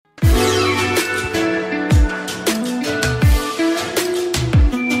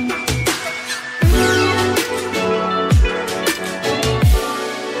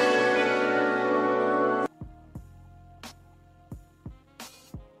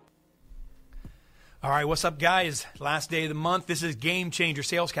All right, what's up, guys? Last day of the month. This is Game Changer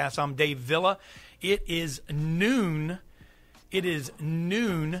Salescast. I'm Dave Villa. It is noon.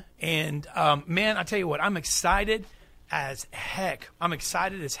 And man, I tell you what, I'm excited as heck.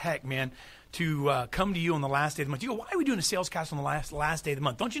 Man, to come to you on the last day of the month. You go, why are we doing a sales cast on the last day of the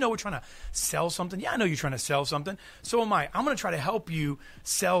month? Don't you know we're trying to sell something? Yeah, I know you're trying to sell something. So am I. I'm going to try to help you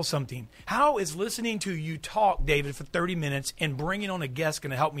sell something. How is listening to you talk, David, for 30 minutes and bringing on a guest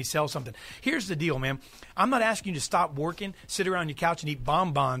going to help me sell something? Here's the deal, man. I'm not asking you to stop working, sit around your couch and eat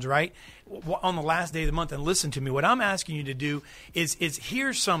bonbons, right, on the last day of the month and listen to me. What I'm asking you to do is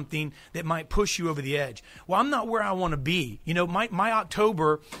hear something that might push you over the edge. Well, I'm not where I want to be. You know, my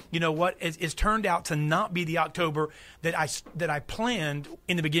October, you know what, is turned out to not be the October that I planned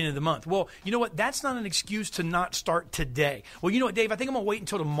in the beginning of the month. Well, you know what, that's not an excuse to not start today. Well, you know what, Dave, I think I'm going to wait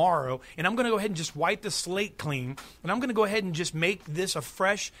until tomorrow, and I'm going to go ahead and just wipe the slate clean, and I'm going to go ahead and just make this a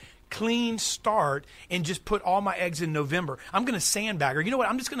fresh, clean start and just put all my eggs in November. I'm going to sandbag her. You know what?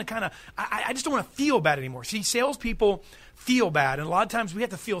 I'm just going to I just don't want to feel bad anymore. See, salespeople feel bad. And a lot of times we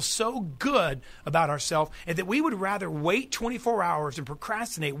have to feel so good about ourselves and that we would rather wait 24 hours and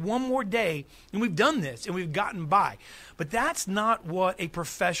procrastinate one more day. And we've done this and we've gotten by. But that's not what a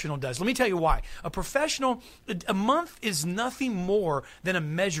professional does. Let me tell you why. A month is nothing more than a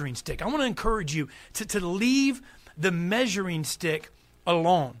measuring stick. I want to encourage you to leave the measuring stick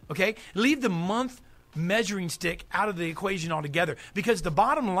alone, okay? Leave the month measuring stick out of the equation altogether, because the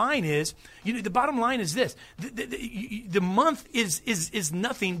bottom line is, this: the month is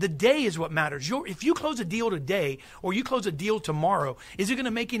nothing. The day is what matters. If you close a deal today or you close a deal tomorrow, is it going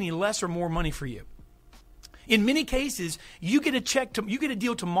to make any less or more money for you? In many cases, you get a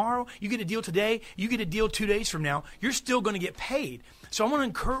deal tomorrow, you get a deal today, you get a deal 2 days from now, you're still going to get paid. So I want to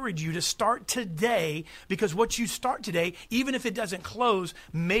encourage you to start today, because what you start today, even if it doesn't close,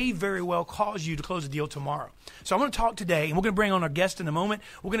 may very well cause you to close a deal tomorrow. So I'm going to talk today, and we're going to bring on our guest in a moment.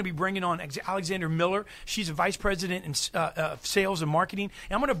 We're going to be bringing on Alexandra Miller. She's a vice president in sales and marketing,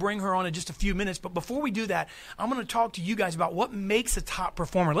 and I'm going to bring her on in just a few minutes. But before we do that, I'm going to talk to you guys about what makes a top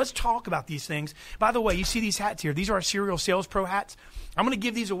performer. Let's talk about these things. By the way, you see these hats here. These are our Serial Sales Pro hats. I'm going to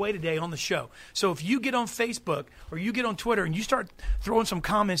give these away today on the show. So if you get on Facebook or you get on Twitter and you start throwing some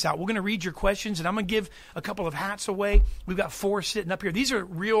comments out, we're going to read your questions, and I'm going to give a couple of hats away. We've got 4 sitting up here. These are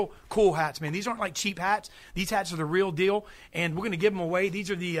real cool hats, man. These aren't like cheap hats. These hats are the real deal, and we're going to give them away. These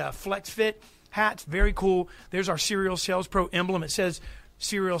are the Flex Fit hats. Very cool. There's our Serial Sales Pro emblem. It says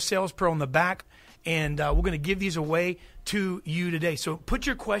Serial Sales Pro on the back, and we're going to give these away to you today. So put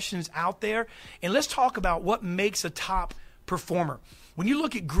your questions out there, and let's talk about what makes a top performer. When you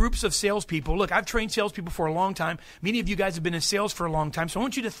look at groups of salespeople, look, I've trained salespeople for a long time. Many of you guys have been in sales for a long time. So I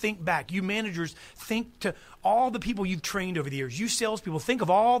want you to think back. You managers, think to all the people you've trained over the years. You salespeople, think of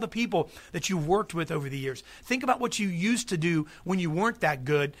all the people that you've worked with over the years. Think about what you used to do when you weren't that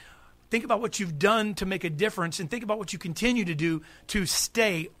good. Think about what you've done to make a difference, and think about what you continue to do to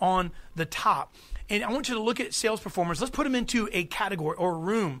stay on the top. And I want you to look at sales performers. Let's put them into a category or a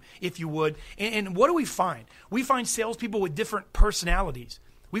room, if you would. And what do we find? We find salespeople with different personalities.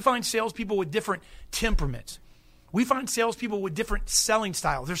 We find salespeople with different temperaments. We find salespeople with different selling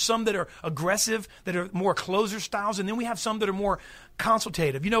styles. There's some that are aggressive, that are more closer styles, and then we have some that are more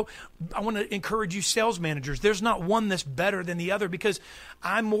consultative. You know, I want to encourage you sales managers. There's not one that's better than the other, because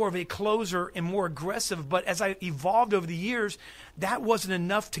I'm more of a closer and more aggressive. But as I evolved over the years, that wasn't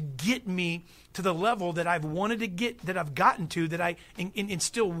enough to get me to the level that I've wanted to get, that I've gotten to, that I and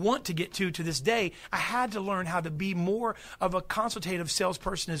still want to get to this day. I had to learn how to be more of a consultative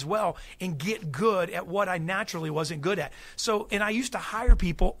salesperson as well and get good at what I naturally wasn't good at. So, and I used to hire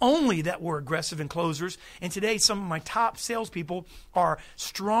people only that were aggressive and closers. And today, some of my top salespeople are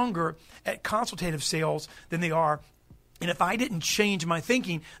stronger at consultative sales than they are. And if I didn't change my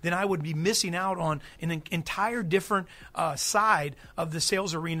thinking, then I would be missing out on an entire different side of the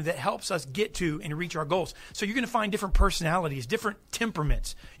sales arena that helps us get to and reach our goals. So you're going to find different personalities, different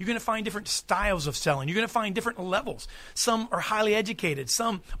temperaments. You're going to find different styles of selling. You're going to find different levels. Some are highly educated.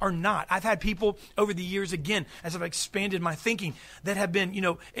 Some are not. I've had people over the years, again, as I've expanded my thinking, that have been, you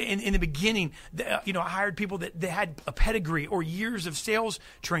know, in the beginning, you know, I hired people that had a pedigree or years of sales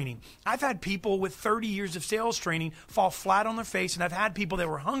training. I've had people with 30 years of sales training fall flat on their face, and I've had people that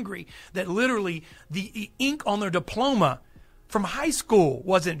were hungry, that literally the ink on their diploma from high school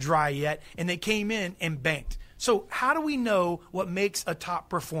wasn't dry yet, and they came in and banked. So how do we know what makes a top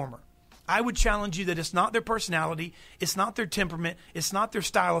performer? I would challenge you that it's not their personality, it's not their temperament, it's not their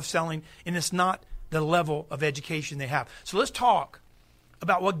style of selling, and it's not the level of education they have. So let's talk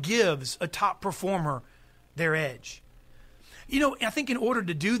about what gives a top performer their edge. You know, I think in order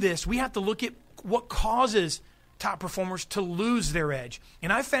to do this, we have to look at what causes top performers to lose their edge.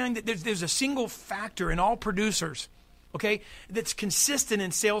 And I found that there's a single factor in all producers, okay, that's consistent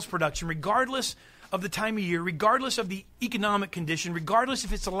in sales production, regardless of the time of year, regardless of the economic condition, regardless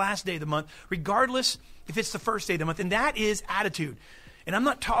if it's the last day of the month, regardless if it's the first day of the month, and that is attitude. And I'm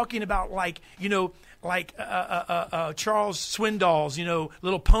not talking about Charles Swindoll's,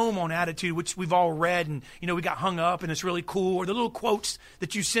 little poem on attitude, which we've all read and, we got hung up and it's really cool, or the little quotes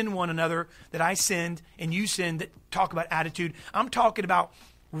that you send one another, that I send and you send, that talk about attitude. I'm talking about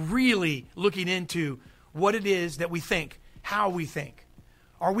really looking into what it is that we think, how we think.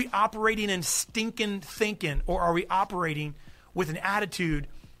 Are we operating in stinking thinking, or are we operating with an attitude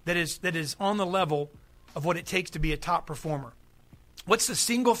that is on the level of what it takes to be a top performer? What's the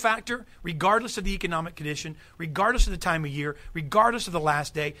single factor, regardless of the economic condition, regardless of the time of year, regardless of the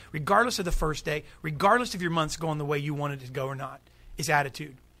last day, regardless of the first day, regardless if your month's going the way you want it to go or not, is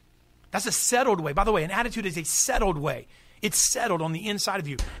attitude. That's a settled way. By the way, an attitude is a settled way. It's settled on the inside of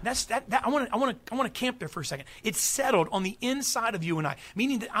you. I want to camp there for a second. It's settled on the inside of you and I,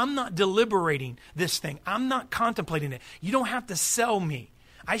 meaning that I'm not deliberating this thing. I'm not contemplating it. You don't have to sell me.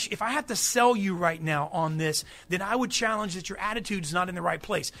 If I have to sell you right now on this, then I would challenge that your attitude is not in the right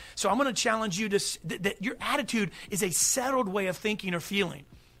place. So I'm going to challenge you that your attitude is a settled way of thinking or feeling.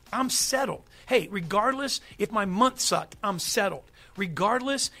 I'm settled. Hey, regardless if my month sucked, I'm settled.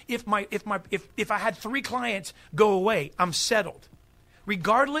 Regardless if I had 3 clients go away, I'm settled.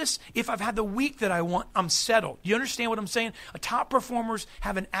 Regardless if I've had the week that I want, I'm settled. You understand what I'm saying? Top performers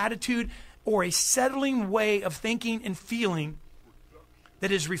have an attitude or a settling way of thinking and feeling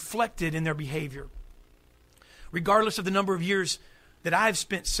that is reflected in their behavior. Regardless of the number of years that I've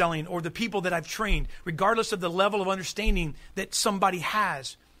spent selling or the people that I've trained, regardless of the level of understanding that somebody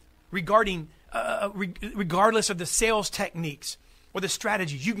has, regardless of the sales techniques or the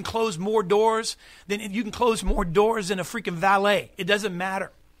strategies, you can close more doors than a freaking valet. It doesn't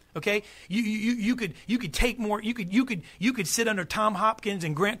matter. Okay, you could take more. You could sit under Tom Hopkins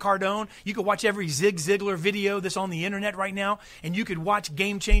and Grant Cardone. You could watch every Zig Ziglar video that's on the internet right now, and you could watch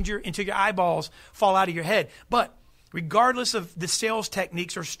Game Changer until your eyeballs fall out of your head. But regardless of the sales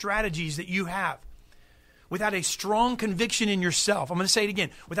techniques or strategies that you have, without a strong conviction in yourself, I'm going to say it again,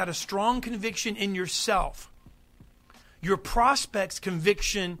 without a strong conviction in yourself, your prospect's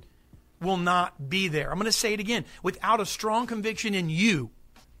conviction will not be there. I'm going to say it again, without a strong conviction in you,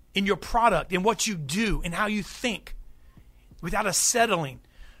 in your product, in what you do, in how you think, without a settling,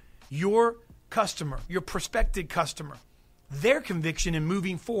 your customer, your prospective customer, their conviction in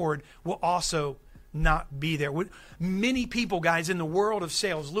moving forward will also not be there. Many people, guys, in the world of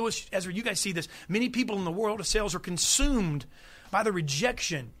sales, Lewis, Ezra, you guys see this, many people in the world of sales are consumed by the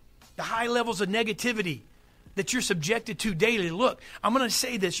rejection, the high levels of negativity that you're subjected to daily. Look, I'm going to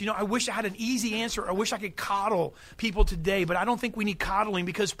say this. I wish I had an easy answer. I wish I could coddle people today, but I don't think we need coddling,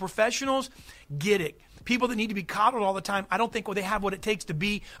 because professionals get it. People that need to be coddled all the time, I don't think they have what it takes to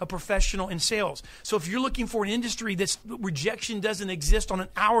be a professional in sales. So if you're looking for an industry that's rejection doesn't exist on an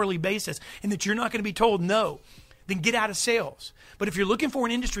hourly basis and that you're not going to be told no, then get out of sales. But if you're looking for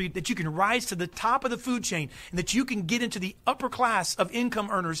an industry that you can rise to the top of the food chain and that you can get into the upper class of income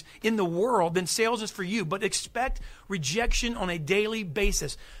earners in the world, then sales is for you. But expect rejection on a daily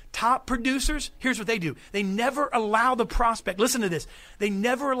basis. Top producers, here's what they do. They never allow the prospect, listen to this, they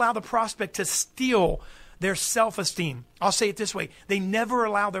never allow the prospect to steal their self-esteem. I'll say it this way. They never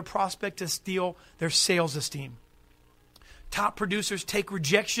allow their prospect to steal their sales esteem. Top producers take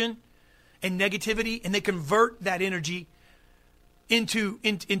rejection and negativity, and they convert that energy into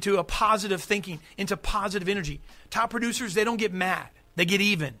a positive thinking, into positive energy. Top producers, they don't get mad. They get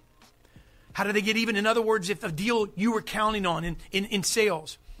even. How do they get even? In other words, if a deal you were counting on in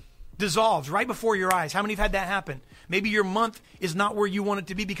sales dissolves right before your eyes, how many have had that happen? Maybe your month is not where you want it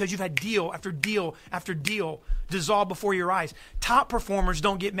to be because you've had deal after deal after deal dissolve before your eyes. Top performers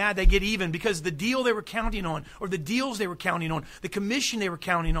don't get mad. They get even, because the deal they were counting on, or the deals they were counting on, the commission they were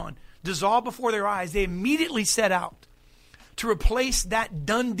counting on, dissolve before their eyes. They immediately set out to replace that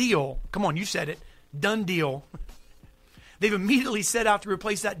done deal. Come on, you said it. Done deal. They've immediately set out to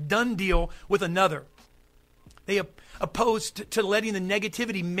replace that done deal with another. They opposed to letting the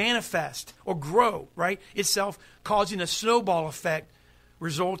negativity manifest or grow, right, itself, causing a snowball effect,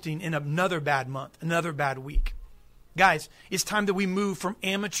 resulting in another bad month, another bad week. Guys, it's time that we move from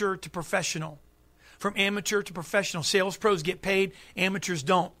amateur to professional. From amateur to professional. Sales pros get paid, amateurs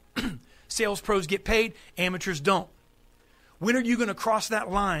don't. Sales pros get paid, amateurs don't. When are you going to cross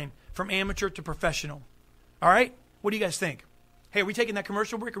that line from amateur to professional? All right? What do you guys think? Hey, are we taking that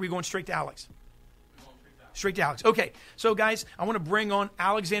commercial break, or are we going straight to Alex? Straight to Alex. Okay. So, guys, I want to bring on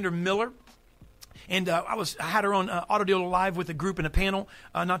Alexander Miller. And I had her on Auto Dealer Live with a group in a panel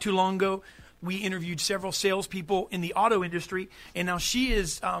not too long ago. We interviewed several salespeople in the auto industry, and now she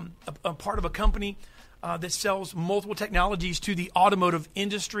is a part of a company that sells multiple technologies to the automotive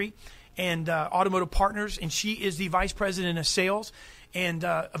industry and automotive partners, and she is the vice president of sales and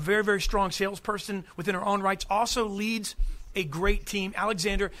a very, very strong salesperson within her own rights, also leads a great team.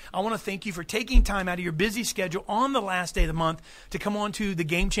 Alexandra, I want to thank you for taking time out of your busy schedule on the last day of the month to come on to the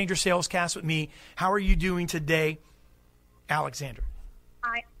Game Changer Salescast with me. How are you doing today, Alexandra?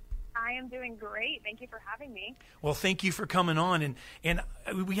 I am doing great. Thank you for having me. Well, thank you for coming on, and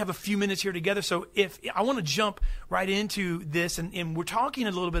we have a few minutes here together. So if I want to jump right into this, and we're talking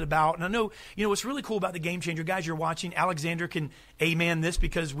a little bit about, and I know, what's really cool about the Game Changer, guys, you're watching, Alexandra can amen this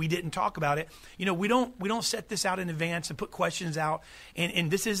because we didn't talk about it. We don't set this out in advance and put questions out,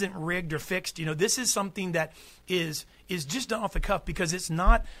 and this isn't rigged or fixed. This is something that is just done off the cuff because it's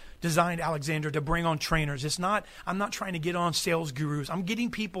not designed, Alexandra, to bring on trainers. I'm not trying to get on sales gurus. I'm getting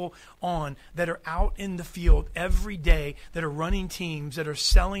people on that are out in the field every day, that are running teams, that are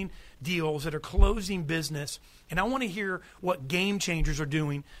selling deals, that are closing business. And I want to hear what Game Changers are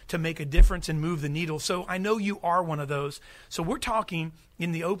doing to make a difference and move the needle. So I know you are one of those. So we're talking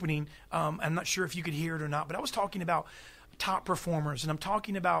in the opening, I'm not sure if you could hear it or not, but I was talking about top performers, and I'm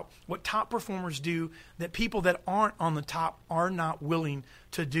talking about what top performers do that people that aren't on the top are not willing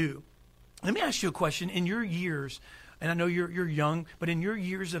to do. Let me ask you a question. In your years, and I know you're young, but in your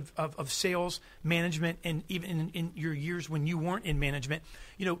years of sales management, and even in your years when you weren't in management,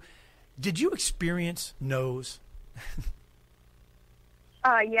 did you experience no's?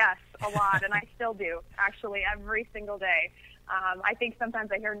 Yes, a lot, and I still do, actually, every single day. I think sometimes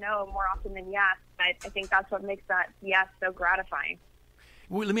I hear no more often than yes, but I think that's what makes that yes so gratifying.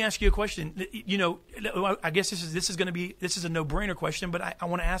 Well, let me ask you a question. I guess this is a no-brainer question, but I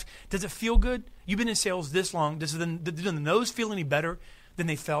want to ask: does it feel good? You've been in sales this long. Do the no's feel any better than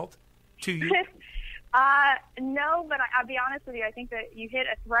they felt to you? No, but I'll be honest with you. I think that you hit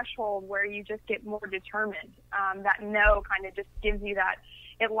a threshold where you just get more determined. That no kind of just gives you that.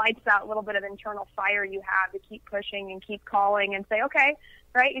 It lights that little bit of internal fire you have to keep pushing and keep calling and say, okay,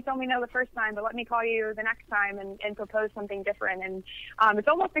 right, you told me no the first time, but let me call you the next time and propose something different. And it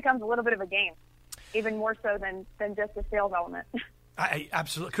almost becomes a little bit of a game, even more so than just a sales element. I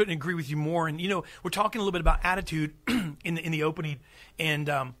absolutely couldn't agree with you more. And, we're talking a little bit about attitude in the opening. And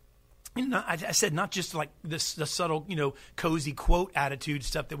I said not just like the subtle, cozy quote attitude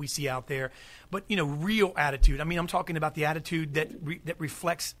stuff that we see out there, but, real attitude. I mean, I'm talking about the attitude that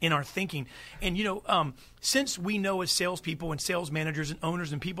reflects in our thinking. And, since we know as salespeople and sales managers and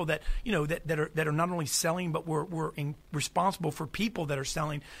owners and people that, that are not only selling, but we're responsible for people that are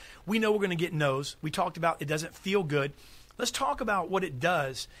selling, we know we're going to get no's. We talked about it doesn't feel good. Let's talk about what it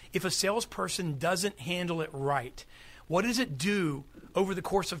does if a salesperson doesn't handle it right. What does it do over the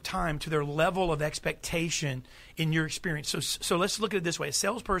course of time to their level of expectation in your experience? So let's look at it this way. A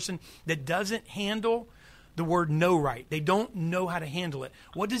salesperson that doesn't handle the word no right, they don't know how to handle it.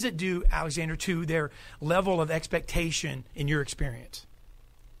 What does it do, Alexander, to their level of expectation in your experience?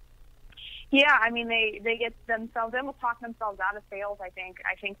 Yeah, I mean, they get themselves, they almost talk themselves out of sales, I think.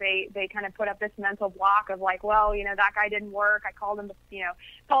 I think they kind of put up this mental block of like, well, that guy didn't work. I called him to,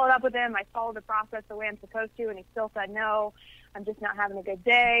 followed up with him. I followed the process the way I'm supposed to, and he still said no. I'm just not having a good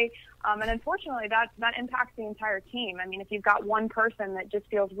day. And unfortunately, that impacts the entire team. I mean, if you've got one person that just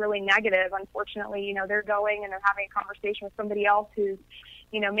feels really negative, unfortunately, they're going and they're having a conversation with somebody else who's,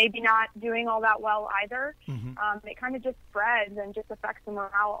 maybe not doing all that well either. Mm-hmm. It kind of just spreads and just affects the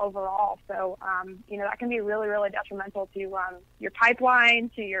morale overall. So, that can be really, really detrimental to your pipeline,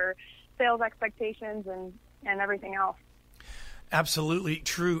 to your sales expectations, and everything else. Absolutely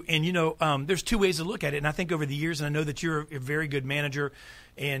true. And, there's two ways to look at it. And I think over the years, and I know that you're a very good manager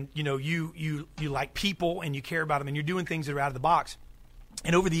and, you like people and you care about them and you're doing things that are out of the box.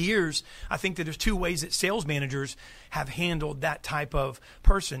 And over the years, I think that there's two ways that sales managers have handled that type of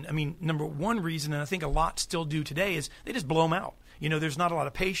person. I mean, number one reason, and I think a lot still do today, is they just blow them out. There's not a lot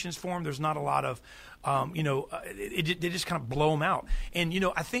of patience for them. There's not a lot of, they just kind of blow them out. And,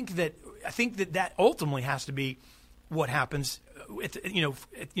 I think that ultimately has to be what happens at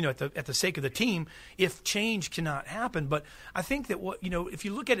the sake of the team if change cannot happen. But I think that if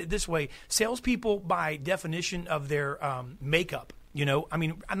you look at it this way, salespeople by definition of their makeup,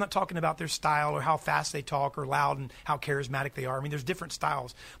 I'm not talking about their style or how fast they talk or loud and how charismatic they are. I mean, there's different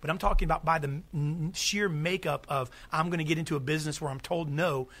styles, but I'm talking about by the sheer makeup of I'm going to get into a business where I'm told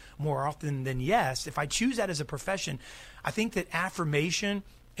no more often than yes. If I choose that as a profession, I think that affirmation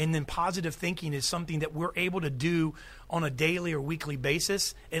And then positive thinking is something that we're able to do on a daily or weekly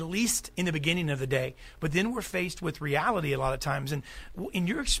basis, at least in the beginning of the day. But then we're faced with reality a lot of times. And in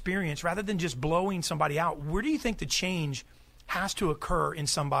your experience, rather than just blowing somebody out, where do you think the change has to occur in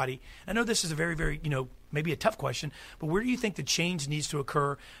somebody? I know this is a very, very, maybe a tough question, but where do you think the change needs to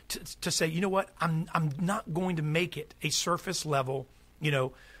occur to say, you know what, I'm not going to make it a surface level,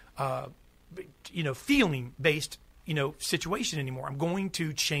 feeling based, situation anymore. I'm going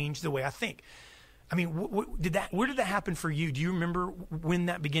to change the way I think. I mean, where did that happen for you? Do you remember when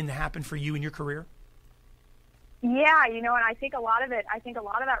that began to happen for you in your career? Yeah, and I think a lot of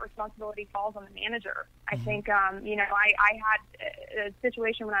that responsibility falls on the manager. I think, I had a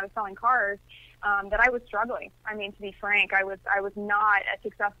situation when I was selling cars that I was struggling. I mean, to be frank, I was not as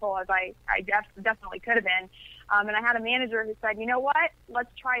successful as I definitely could have been. And I had a manager who said, you know what,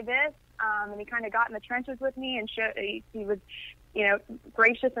 let's try this. And he kind of got in the trenches with me, and he was,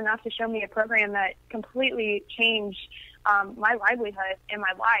 gracious enough to show me a program that completely changed my livelihood and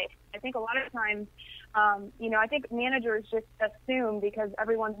my life. I think a lot of times, I think managers just assume because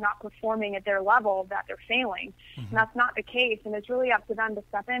everyone's not performing at their level that they're failing. And that's not the case. And it's really up to them to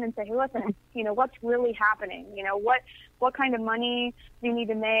step in and say, hey, listen, what's really happening? What kind of money do you need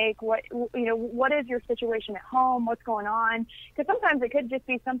to make? What is your situation at home? What's going on? Because sometimes it could just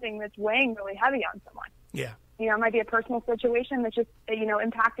be something that's weighing really heavy on someone. Yeah. It might be a personal situation that's just,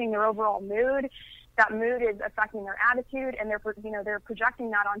 impacting their overall mood. That mood is affecting their attitude, and they're projecting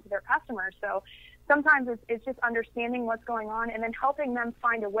that onto their customers. So sometimes it's just understanding what's going on and then helping them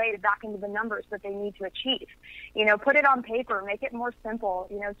find a way to back into the numbers that they need to achieve. Put it on paper, make it more simple,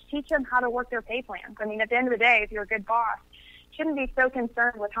 teach them how to work their pay plans. I mean, at the end of the day, if you're a good boss, shouldn't be so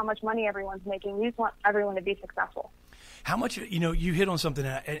concerned with how much money everyone's making. You just want everyone to be successful. How much, you hit on something,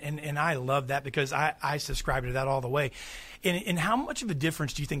 and I love that because I subscribe to that all the way. And how much of a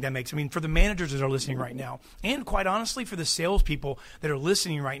difference do you think that makes? I mean, for the managers that are listening right now, and quite honestly, for the salespeople that are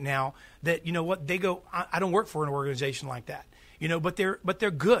listening right now, that, they go, I don't work for an organization like that, but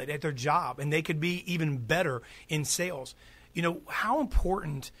they're good at their job, and they could be even better in sales. How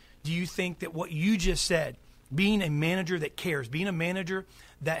important do you think that what you just said, being a manager that cares, being a manager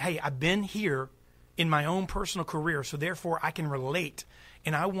that, hey, I've been here in my own personal career, so therefore I can relate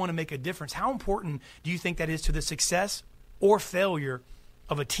and I want to make a difference. How important do you think that is to the success or failure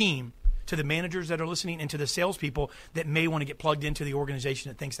of a team, to the managers that are listening and to the salespeople that may want to get plugged into the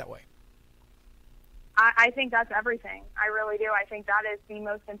organization that thinks that way? I think that's everything. I really do. I think that is the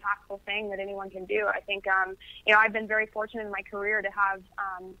most impactful thing that anyone can do. I think, I've been very fortunate in my career to have,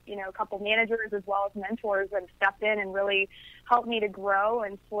 a couple managers as well as mentors that have stepped in and really helped me to grow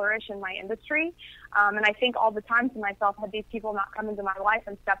and flourish in my industry. And I think all the time to myself, had these people not come into my life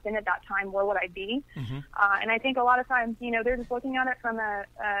and stepped in at that time, where would I be? And I think a lot of times, they're just looking at it from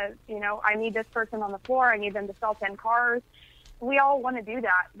I need this person on the floor. I need them to sell 10 cars. We all want to do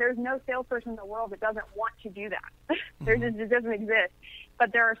that. There's no salesperson in the world that doesn't want to do that. It doesn't exist.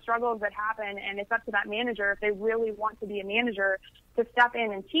 But there are struggles that happen, and it's up to that manager, if they really want to be a manager, to step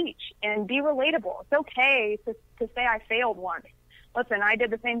in and teach and be relatable. It's okay to say I failed once. Listen, I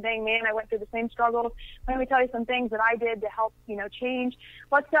did the same thing, man. I went through the same struggles. Let me tell you some things that I did to help, change.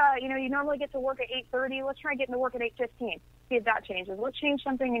 Let's, you normally get to work at 8:30. Let's try getting to work at 8:15. See if that changes. Let's change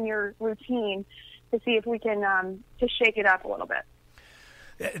something in your routine to see if we can just shake it up a little bit.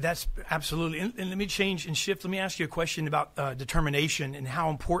 That's absolutely. And let me change and shift. Let me ask you a question about determination and how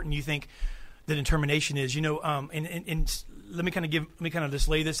important you think the determination is. And let me kind of just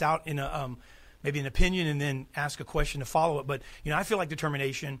lay this out in a maybe an opinion and then ask a question to follow it. But I feel like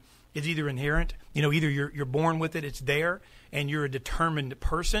determination is either inherent. Either you're born with it, it's there, and you're a determined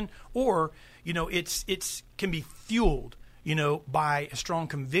person, or it's can be fueled by a strong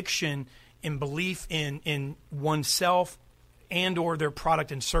conviction and belief in oneself and or their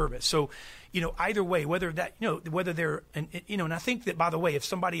product and service. So, either way, whether they're, and I think that, by the way, if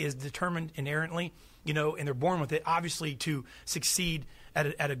somebody is determined inherently, and they're born with it, obviously to succeed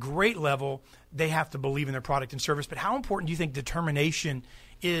at a great level, they have to believe in their product and service. But how important do you think determination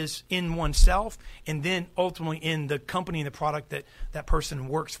is in oneself and then ultimately in the company and the product that person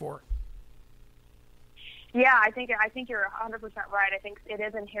works for? Yeah, I think you're 100% right. I think it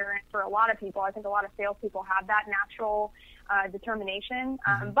is inherent for a lot of people. I think a lot of salespeople have that natural determination.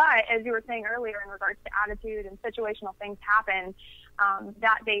 But as you were saying earlier, in regards to attitude and situational things happen,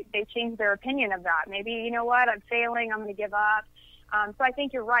 that they change their opinion of that. Maybe, you know what, I'm failing, I'm going to give up. So I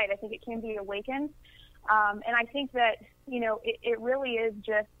think you're right. I think it can be awakened. And I think that, it really is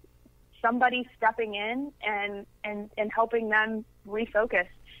just somebody stepping in and helping them refocus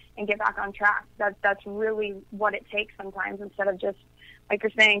and get back on track. That's really what it takes sometimes, instead of just like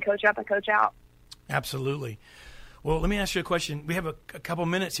you're saying, coach up and coach out. Absolutely. Well, let me ask you a question. We have a couple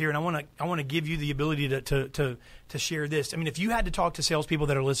minutes here, and I want to give you the ability to share this. I mean, if you had to talk to salespeople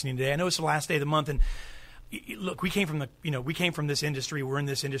that are listening today, I know it's the last day of the month, and look, we came from this industry. We're in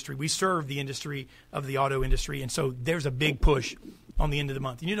this industry. We serve the industry of the auto industry, and so there's a big push on the end of the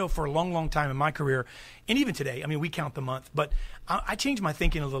month. And for a long, long time in my career, and even today, I mean, we count the month, but I changed my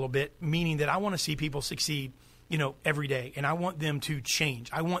thinking a little bit, meaning that I want to see people succeed, every day, and I want them to change.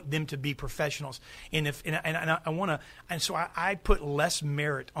 I want them to be professionals, and so I put less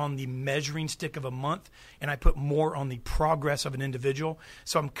merit on the measuring stick of a month, and I put more on the progress of an individual.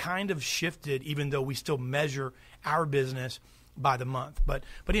 So I'm kind of shifted, even though we still measure our business by the month. But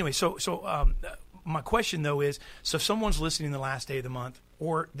anyway, so my question though is, so if someone's listening the last day of the month,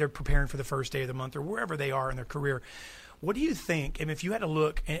 or they're preparing for the first day of the month, or wherever they are in their career, what do you think? And if you had to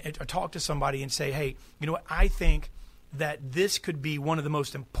look or talk to somebody and say, hey, you know what, I think that this could be one of the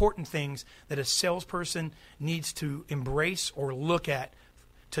most important things that a salesperson needs to embrace or look at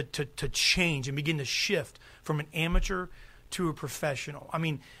to change and begin to shift from an amateur to a professional. I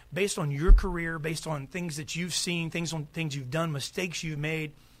mean, based on your career, based on things that you've seen, things you've done, mistakes you've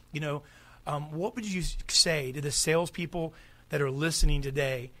made, what would you say to the salespeople that are listening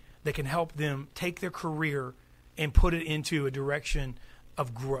today that can help them take their career and put it into a direction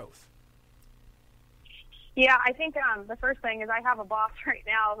of growth? Yeah, I think the first thing is I have a boss right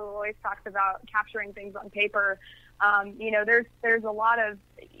now who always talks about capturing things on paper. There's a lot of,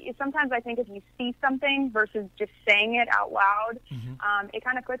 sometimes I think if you see something versus just saying it out loud, it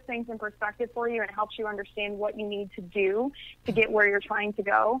kind of puts things in perspective for you, and it helps you understand what you need to do to get where you're trying to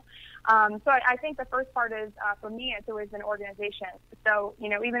go. So I think the first part is, for me, it's always an organization. So,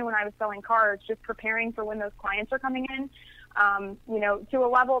 even when I was selling cars, just preparing for when those clients are coming in, to a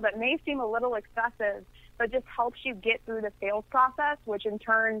level that may seem a little excessive, but just helps you get through the sales process, which in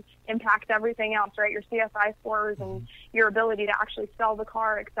turn impacts everything else, right? Your CSI scores and your ability to actually sell the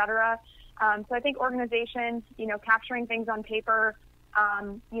car, et cetera. So I think organization, capturing things on paper,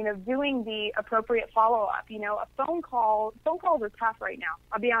 doing the appropriate follow-up. A phone calls are tough right now.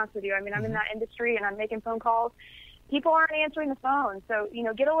 I'll be honest with you. I mean, I'm in that industry and I'm making phone calls. People aren't answering the phone. So,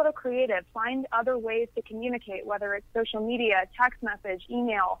 get a little creative. Find other ways to communicate, whether it's social media, text message,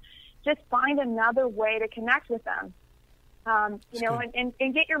 email. Just find another way to connect with them,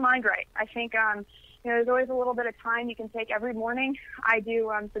 and get your mind right. I think, there's always a little bit of time you can take every morning. I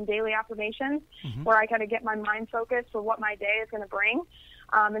do some daily affirmations where I kind of get my mind focused for what my day is going to bring.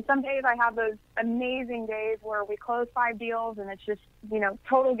 And some days I have those amazing days where we close 5 deals and it's just,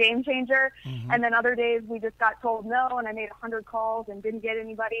 total game changer. And then other days we just got told no and I made 100 calls and didn't get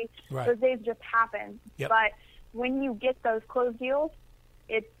anybody. Right. Those days just happen. Yep. But when you get those closed deals,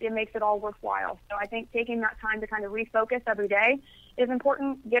 it makes it all worthwhile. So I think taking that time to kind of refocus every day is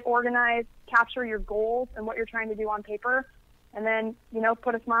important. Get organized, capture your goals and what you're trying to do on paper, and then,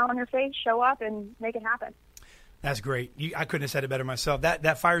 put a smile on your face, show up, and make it happen. That's great. I couldn't have said it better myself.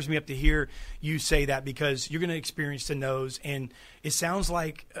 That fires me up to hear you say that, because you're going to experience the no's, and it sounds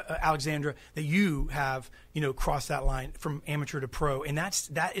like, Alexandra, that you have, crossed that line from amateur to pro, and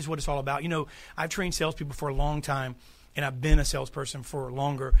that is what it's all about. I've trained salespeople for a long time, and I've been a salesperson for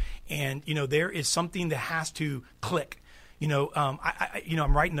longer, and there is something that has to click.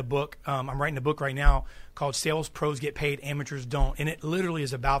 I'm writing a book. I'm writing a book right now called "Sales Pros Get Paid, Amateurs Don't," and it literally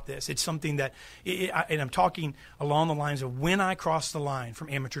is about this. It's something that, and I'm talking along the lines of when I crossed the line from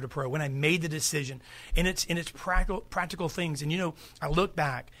amateur to pro, when I made the decision, and it's practical things. And I look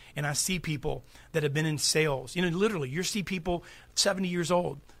back and I see people that have been in sales. Literally, you see people 70 years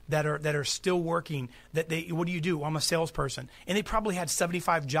old that are still working. What do you do? I'm a salesperson, and they probably had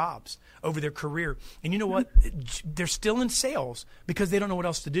 75 jobs over their career. And you know what? They're still in sales because they don't know what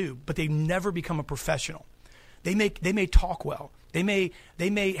else to do, but they've never become a professional. They may talk well. They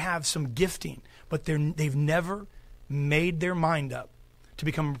may have some gifting, but they've never made their mind up to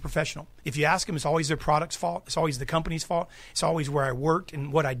become a professional. If you ask them, it's always their product's fault. It's always the company's fault. It's always where I worked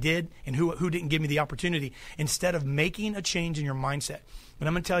and what I did and who didn't give me the opportunity, instead of making a change in your mindset. And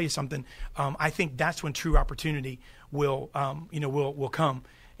I'm going to tell you something. I think that's when true opportunity will come.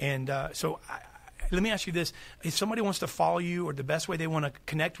 And so let me ask you this. If somebody wants to follow you, or the best way they want to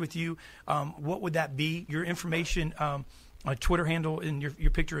connect with you, what would that be? Your information, Twitter handle, and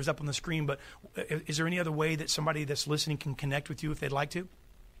your picture is up on the screen, but is there any other way that somebody that's listening can connect with you if they'd like to?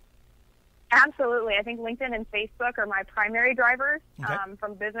 Absolutely. I think LinkedIn and Facebook are my primary drivers,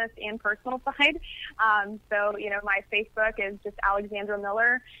 from business and personal side. So, my Facebook is just Alexandra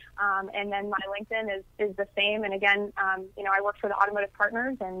Miller, and then my LinkedIn is the same. And again, I work for the Automotive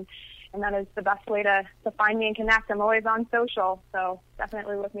Partners, and And that is the best way to find me and connect. I'm always on social, so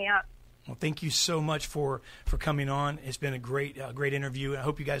definitely look me up. Well, thank you so much for coming on. It's been a great interview. I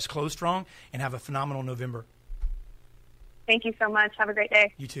hope you guys close strong and have a phenomenal November. Thank you so much. Have a great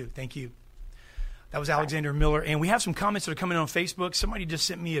day. You too. Thank you. That was Alexandra Miller. And we have some comments that are coming in on Facebook. Somebody just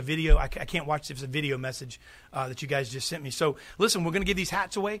sent me a video. I can't watch it. It's a video message that you guys just sent me. So, listen, we're going to give these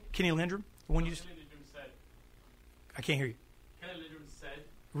hats away. Kenny Lindrum, when you just... I can't hear you. Kenny Lindrum said...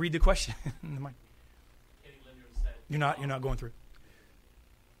 Read the question. Kenny Lindrum said... You're not going through.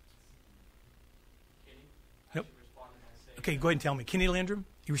 Kenny Nope. responded by saying... Okay, go ahead and tell me. Kenny Lindrum,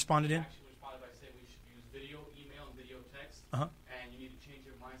 you responded in? Actually responded by saying we should use video, email, and video text. Uh-huh. And you need to change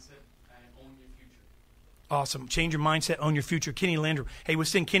your mindset and own your future. Awesome. Change your mindset, own your future. Kenny Landrum. Hey, we'll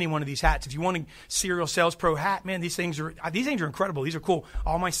send Kenny one of these hats. If you want a Serial Sales Pro hat, man, these things are incredible. These are cool.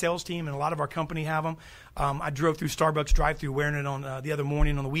 All my sales team and a lot of our company have them. I drove through Starbucks drive-through wearing it on the other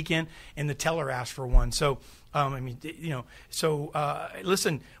morning on the weekend, and the teller asked for one. So,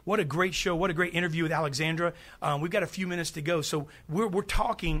 listen, what a great show. What a great interview with Alexandra. We've got a few minutes to go. So we're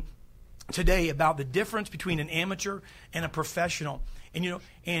talking today about the difference between an amateur and a professional.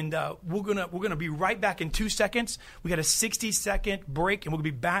 And we're gonna be right back in 2 seconds. We got a 60-second break, and we'll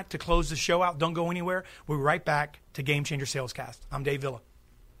be back to close the show out. Don't go anywhere. We'll be right back to Game Changer Salescast. I'm Dave Villa.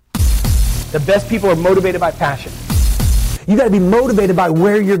 The best people are motivated by passion. You got to be motivated by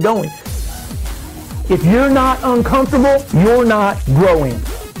where you're going. If you're not uncomfortable, you're not growing.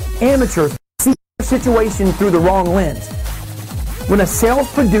 Amateurs see the situation through the wrong lens. When a sales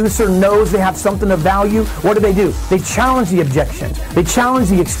producer knows they have something of value, what do? They challenge the objections. They challenge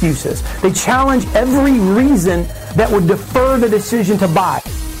the excuses. They challenge every reason that would defer the decision to buy.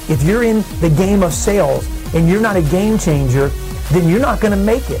 If you're in the game of sales and you're not a game changer, then you're not going to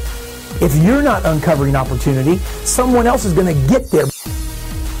make it. If you're not uncovering opportunity, someone else is going to get there.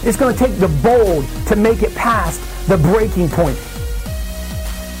 It's going to take the bold to make it past the breaking point.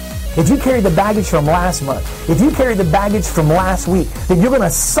 If you carry the baggage from last month, if you carry the baggage from last week, then you're going to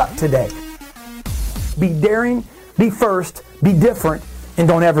suck today. Be daring, be first, be different, and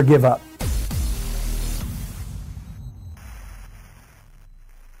don't ever give up.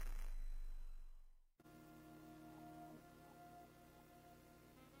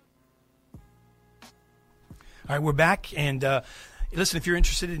 All right, we're back, and listen, if you're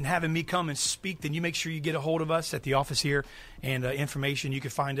interested in having me come and speak, then you make sure you get a hold of us at the office here, and information, you can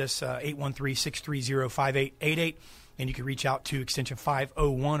find us 813-630-5888, and you can reach out to extension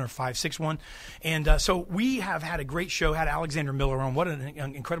 501 or 561. And so we have had a great show, had Alexandra Miller on. What an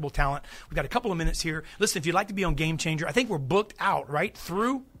incredible talent. We've got a couple of minutes here. Listen, if you'd like to be on Game Changer, I think we're booked out, right,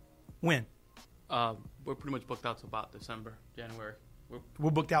 through when? We're pretty much booked out to about December, January.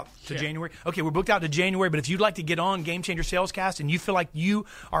 We're booked out to January? Okay, we're booked out to January, but if you'd like to get on Game Changer Salescast and you feel like you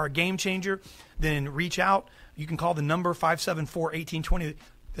are a game changer, then reach out. You can call the number 574-1820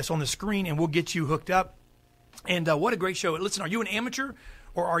 that's on the screen, and we'll get you hooked up. And what a great show. Listen, are you an amateur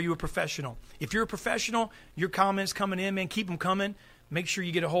or are you a professional? If you're a professional, your comments coming in, man, keep them coming. Make sure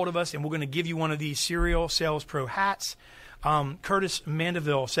you get a hold of us, and we're going to give you one of these Serial Sales Pro hats. Curtis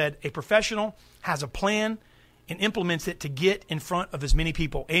Mandeville said, a professional has a plan and implements it to get in front of as many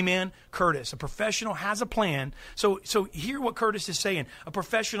people. Amen, Curtis. A professional has a plan. So hear what Curtis is saying. A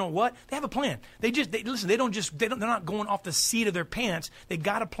professional, what? They have a plan. Listen, they're not going off the seat of their pants. They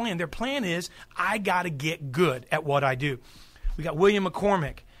got a plan. Their plan is, I got to get good at what I do. We got William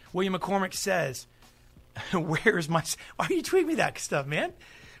McCormick. William McCormick says, where's my, why are you tweeting me that stuff, man?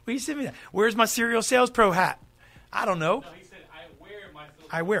 Why are you sending me that? Where's my Serial Sales Pro hat? I don't know. No, he said, I wear my Sales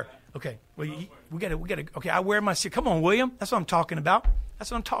I wear. Pro hat. Okay. Well, we got to. Okay, I wear my. Come on, William. That's what I'm talking about.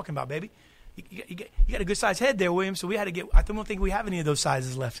 That's what I'm talking about, baby. You got a good sized head there, William. So we had to get. I don't think we have any of those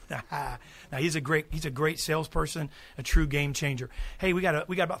sizes left. Now he's a great salesperson, a true game changer. Hey, we got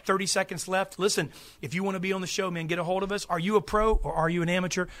about 30 seconds left. Listen, if you want to be on the show, man, get a hold of us. Are you a pro or are you an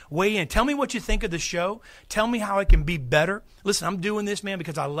amateur? Weigh in. Tell me what you think of the show. Tell me how it can be better. Listen, I'm doing this, man,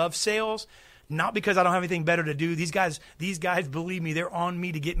 because I love sales. Not because I don't have anything better to do. These guys, believe me, they're on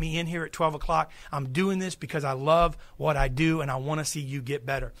me to get me in here at 12 o'clock. I'm doing this because I love what I do, and I want to see you get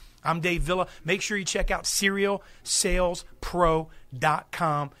better. I'm Dave Villa. Make sure you check out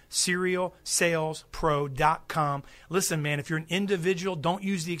SerialSalesPro.com, SerialSalesPro.com. Listen, man, if you're an individual, don't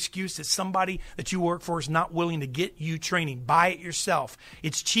use the excuse that somebody that you work for is not willing to get you training. Buy it yourself.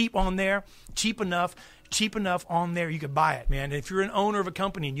 It's cheap on there, cheap enough on there, you could buy it, man. And if you're an owner of a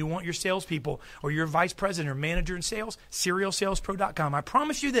company and you want your salespeople or your vice president or manager in sales, SerialSalesPro.com. I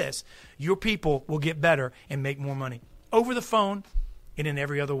promise you this, your people will get better and make more money over the phone and in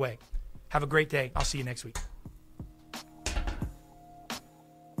every other way. Have a great day. I'll see you next week.